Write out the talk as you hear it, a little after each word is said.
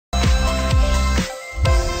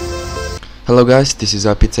Hello guys, this is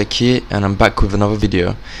RPTech here and I'm back with another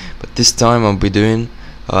video, but this time I'll be doing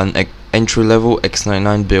an entry level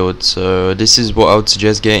X99 build. So this is what I would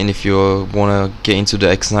suggest getting if you want to get into the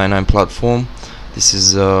X99 platform. This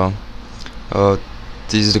is these are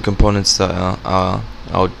the components that I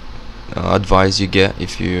would advise you get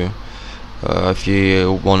if you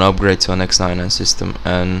want to upgrade to an X99 system.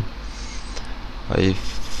 And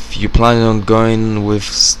if you plan on going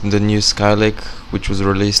with the new Skylake, which was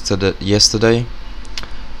released yesterday,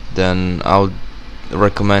 then I would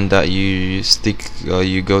recommend that you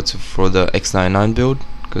go for the X99 build,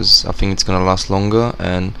 because I think it's gonna last longer.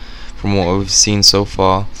 And from what we've seen so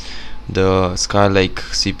far, the Skylake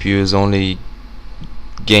CPU is only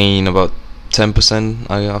gain about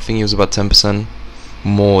 10%. I think it was about 10%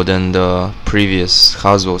 more than the previous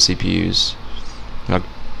Haswell CPUs, like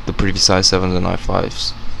the previous i7s and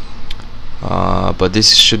i5s. But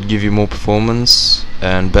this should give you more performance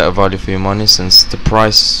and better value for your money, since the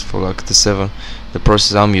price for like the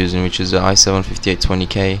processor I'm using, which is the i7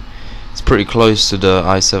 5820K, it's pretty close to the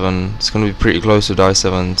i7. It's going to be pretty close to the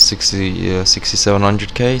i7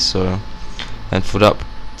 6700K. So, and for that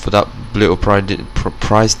little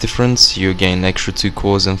price difference, you gain extra 2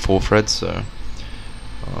 cores and 4 threads. So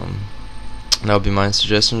that would be my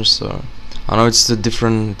suggestion. So I know it's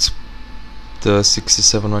the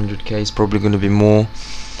 6700K is probably going to be more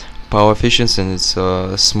power efficient, and it's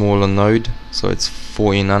a smaller node, so it's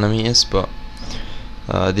 40 nanometers, but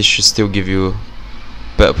this should still give you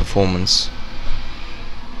better performance.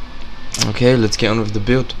 Okay, let's get on with the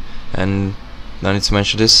build. And I need to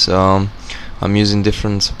mention this, I'm using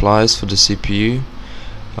different suppliers for the CPU.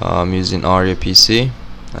 I'm using ARIA PC,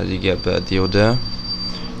 as you get a better deal there.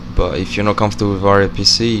 But if you're not comfortable with ARIA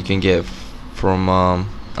PC, you can get from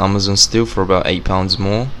Amazon still for about £8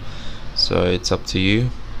 more, so it's up to you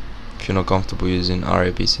if you're not comfortable using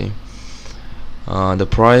ARIA PC. The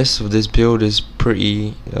price of this build is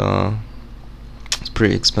pretty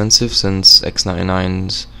expensive, since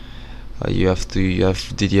X99s you have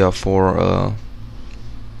DDR4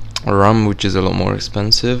 RAM, which is a lot more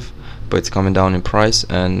expensive, but it's coming down in price,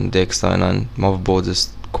 and the X99 motherboard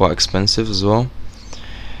is quite expensive as well.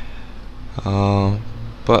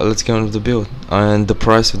 But let's get on with the build, and the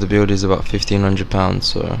price of the build is about £1,500,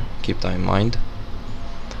 so keep that in mind.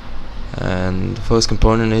 And the first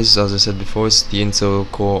component is, as I said before, it's the Intel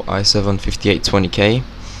Core i7 5820K.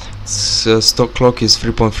 Its stock clock is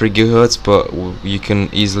 3.3 GHz, but you can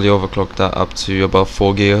easily overclock that up to about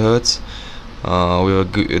 4 GHz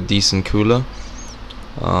with a decent cooler.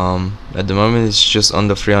 At the moment it's just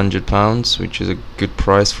under £300, which is a good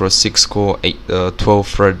price for a 6-core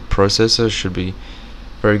 12-thread processor. Should be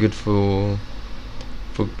very good for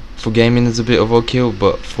gaming. It's a bit overkill,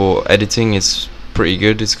 but for editing it's pretty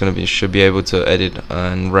good. It's should be able to edit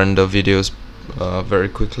and render videos very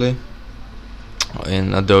quickly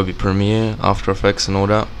in Adobe Premiere, After Effects and all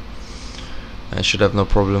that. I should have no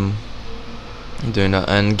problem doing that.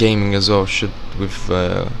 And gaming as well, with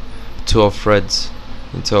 12 threads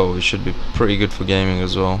in total, it should be pretty good for gaming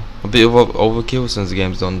as well. A bit of overkill, since the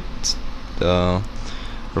games don't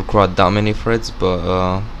require that many threads,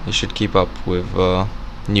 but it should keep up with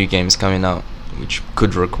new games coming out, which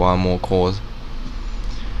could require more cores.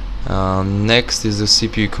 Next is the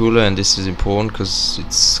CPU cooler, and this is important because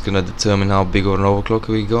it's gonna determine how big of an overclock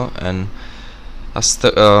we got. And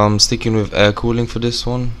I'm sticking with air cooling for this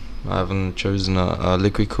one. I haven't chosen a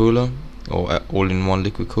liquid cooler or all-in-one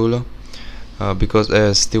liquid cooler, because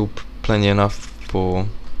air is still plenty enough for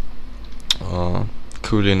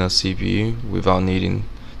cooling a CPU without needing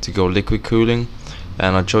to go liquid cooling.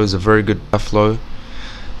 And I chose a very good airflow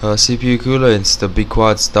CPU cooler. It's the Be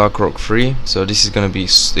Quiet's Dark Rock 3. So this is going to be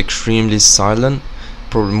extremely silent,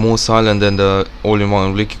 probably more silent than the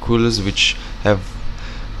all-in-one liquid coolers, which have,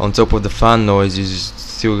 on top of the fan noise, you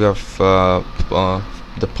still have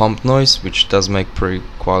the pump noise, which does make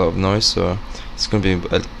quite a lot of noise. So it's going to be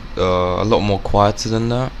a lot more quieter than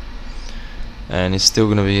that, and it's still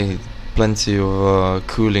going to be plenty of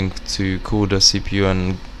cooling to cool the CPU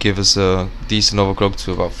and give us a decent overclock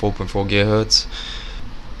to about 4.4 GHz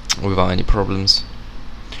without any problems.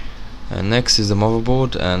 And next is the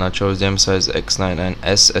motherboard, and I chose the Emphasize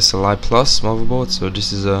X99S SLI Plus motherboard. So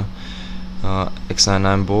this is a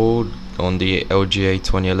X99 board on the LGA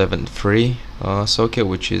 2011-3 socket,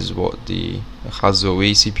 which is what the Haswell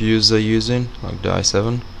CPUs are using, like the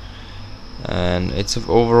i7. And it's an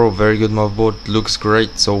overall very good motherboard. Looks great.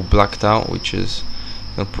 It's all blacked out, which is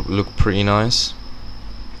gonna look pretty nice.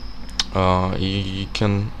 You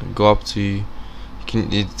can go up to,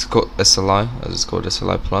 it's got SLI, as it's called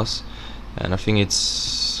SLI Plus, and I think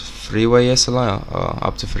it's 3-way SLI,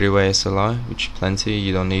 up to 3-way SLI, which is plenty.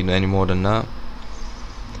 You don't need any more than that.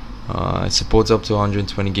 It supports up to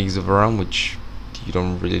 120 gigs of RAM, which you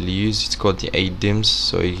don't really use. It's got the 8 DIMMs,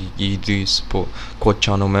 so you do support quad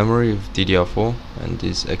channel memory with DDR4 and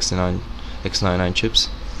these X99 chips.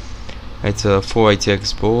 It's a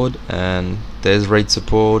 480X board, and there's RAID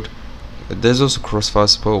support. There's also crossfire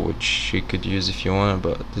support, which you could use if you want,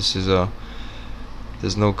 but this is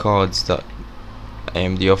there's no cards that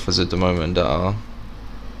AMD offers at the moment that are,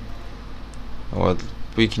 well,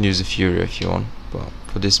 we can use a Fury if you want, but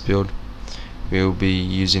for this build we'll be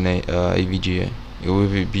using a AVGA.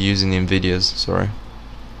 We'll be using NVIDIA's, sorry.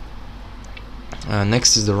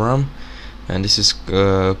 Next is the RAM, and this is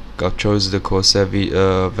I've chosen the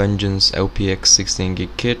OCed Vengeance LPX 16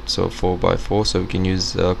 gig kit, so 4x4, so we can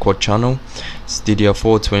use quad channel. It's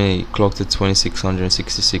DDR4 clocked at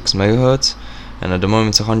 2666 megahertz, and at the moment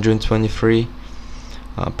it's 123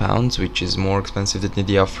 pounds, which is more expensive than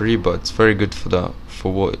DDR3, but it's very good for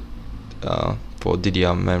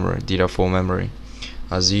DDR4 memory,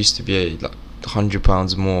 as it used to be like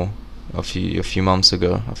 £100 more a few months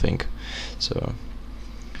ago, I think. So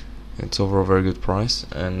it's overall a very good price.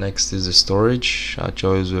 And next is the storage. I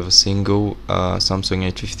chose with a single Samsung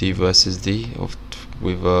 850 SSD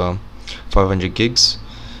with 500 gigs.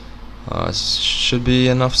 Should be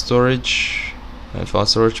enough storage and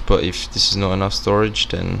fast storage, but if this is not enough storage,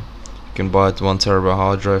 then you can buy a 1TB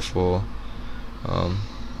hard drive for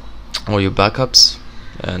all your backups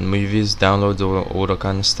and movies, downloads, all that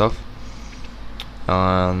kind of stuff.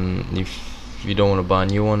 If you don't want to buy a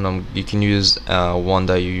new one, you can use one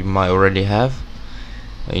that you might already have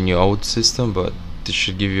in your old system, but this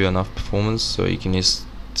should give you enough performance, so you can just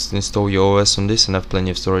install your OS on this and have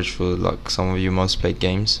plenty of storage for like some of your most played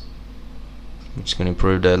games, which can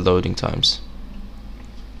improve their loading times.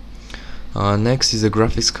 Next is the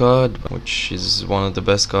graphics card, which is one of the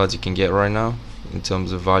best cards you can get right now in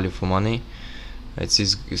terms of value for money.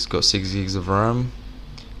 It's got 6 gigs of RAM,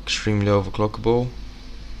 extremely overclockable.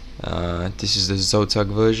 This is the Zotac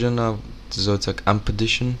version of the Zotac Amp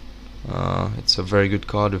Edition. It's a very good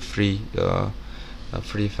card with free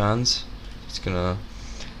fans. It's gonna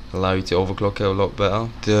allow you to overclock it a lot better.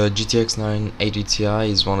 The GTX 980 Ti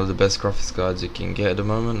is one of the best graphics cards you can get at the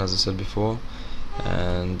moment, as I said before.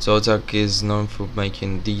 And Zotac is known for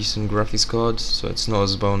making decent graphics cards, so it's not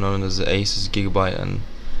as well known as the Asus Gigabyte and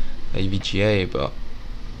AVGA, but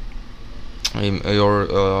it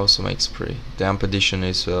also makes pretty. The Amp Edition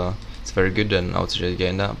is it's very good, and I'll suggest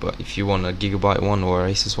getting that. But if you want a Gigabyte one or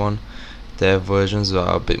Asus one, their versions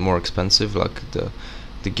are a bit more expensive. Like the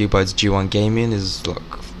Gigabyte's G1 Gaming is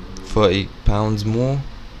like £30 more.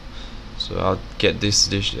 So I'll get this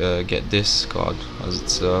card, as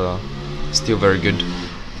it's still very good.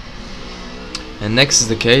 And next is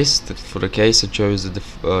the case. For the case, I chose the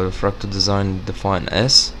Fractal Design Define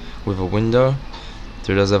S with a window.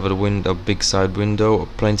 So it does have a big side window,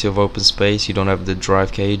 plenty of open space. You don't have the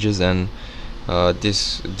drive cages and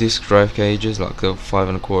disc drive cages, like the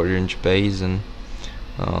 5¼ inch bays and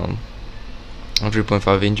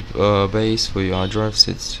 3.5 inch bays for your hard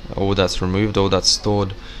drives. All that's removed, all that's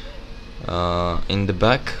stored in the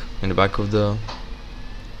back of the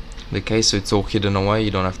case, so it's all hidden away.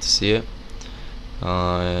 You don't have to see it.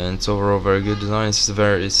 And it's overall very good design.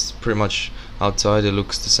 It's pretty much outside. It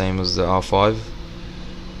looks the same as the R5.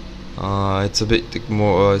 It's a bit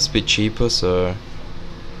more. It's a bit cheaper, so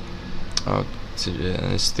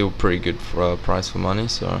it's still pretty good for price for money.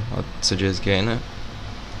 So I'd suggest getting it.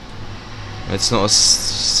 It's not as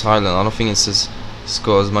silent. I don't think it's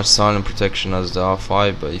got as much silent protection as the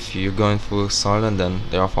R5. But if you're going for silent, then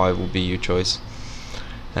the R5 will be your choice.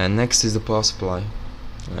 And next is the power supply,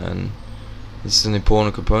 and this is an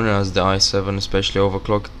important component, as the i7, especially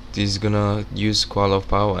overclocked, is gonna use quite a lot of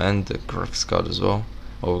power, and the graphics card as well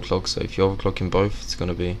overclock. So if you're overclocking both, it's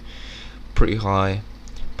gonna be pretty high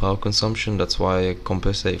power consumption. That's why I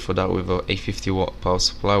compensate for that with a 850-watt power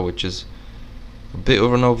supply, which is a bit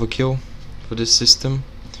of an overkill for this system.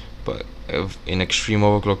 But in extreme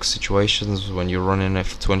overclock situations, when you're running it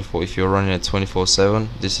for 24, if you're running it 24/7,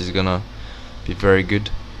 this is gonna be very good,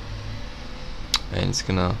 and it's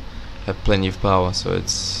gonna have plenty of power. So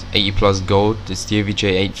it's 80 plus gold. It's the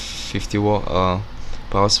AVGA 850-watt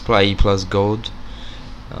power supply, 80 plus gold.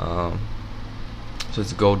 So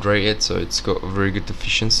it's gold rated, so it's got a very good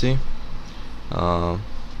efficiency, and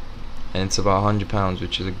it's about £100,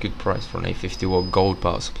 which is a good price for an 850-watt gold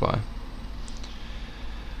power supply.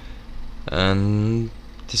 And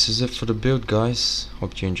this is it for the build, guys.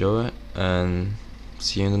 Hope you enjoy it, and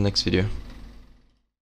see you in the next video.